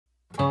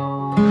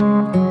Hi,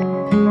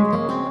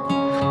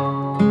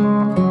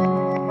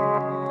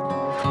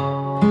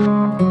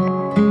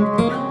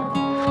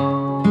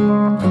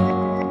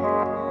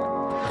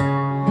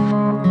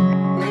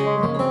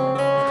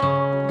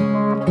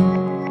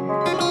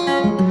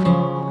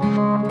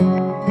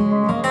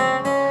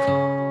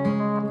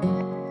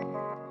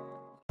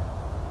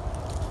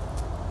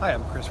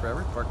 I'm Chris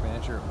Revert, Park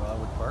Manager at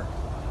Wildwood Park,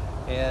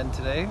 and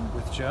today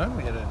with Joan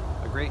we had a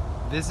great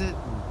visit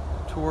and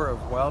tour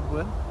of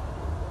Wildwood.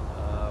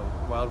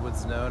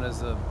 Wildwood's known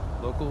as a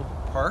local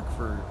park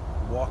for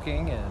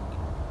walking and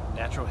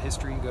natural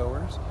history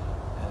goers,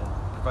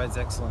 and provides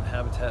excellent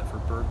habitat for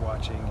bird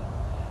watching.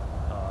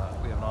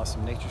 We have an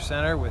awesome nature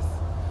center with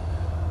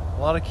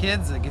a lot of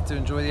kids that get to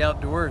enjoy the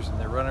outdoors, and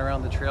they're running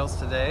around the trails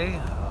today. We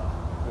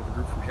have a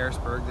group from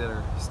Harrisburg that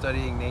are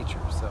studying nature,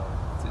 so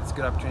it's a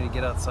good opportunity to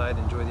get outside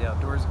and enjoy the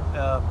outdoors.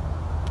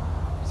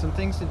 Some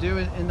things to do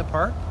in the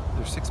park.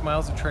 There's 6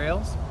 miles of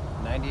trails,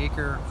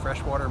 90-acre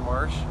freshwater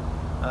marsh.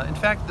 In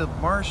fact, the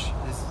marsh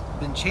has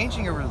been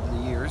changing over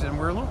the years, and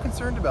we're a little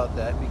concerned about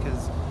that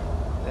because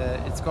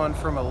it's gone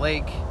from a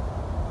lake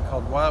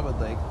called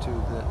Wildwood Lake to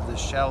the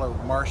shallow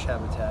marsh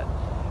habitat.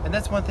 And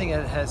that's one thing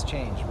that has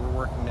changed. We're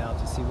working now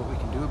to see what we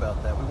can do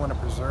about that. We want to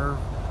preserve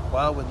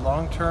Wildwood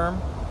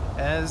long-term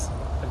as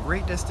a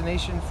great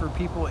destination for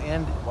people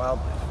and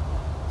wildlife.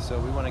 So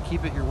we want to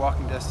keep it your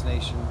walking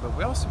destination, but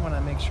we also want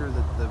to make sure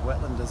that the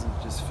wetland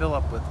doesn't just fill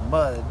up with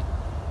mud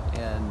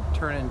and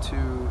turn into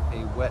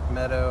a wet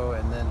meadow,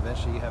 and then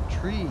eventually you have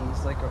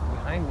trees like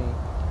behind me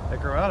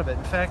that grow out of it.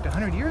 In fact,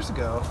 100 years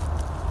ago,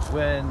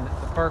 when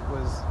the park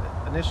was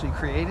initially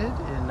created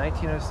in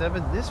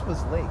 1907, this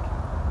was lake.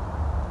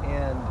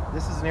 And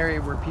this is an area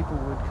where people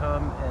would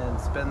come and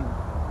spend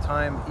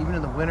time, even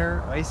in the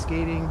winter, ice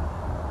skating,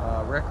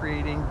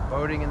 recreating,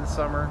 boating in the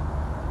summer.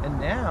 And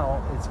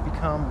now it's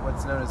become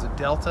what's known as a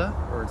delta,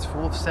 or it's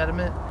full of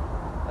sediment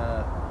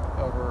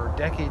over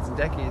decades and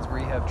decades, where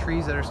you have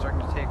trees that are starting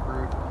to take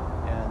root.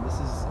 And this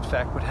is, in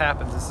fact, what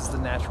happens. This is the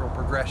natural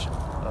progression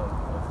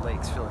of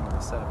lakes filling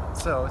with sediment.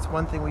 So it's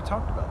one thing we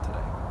talked about today.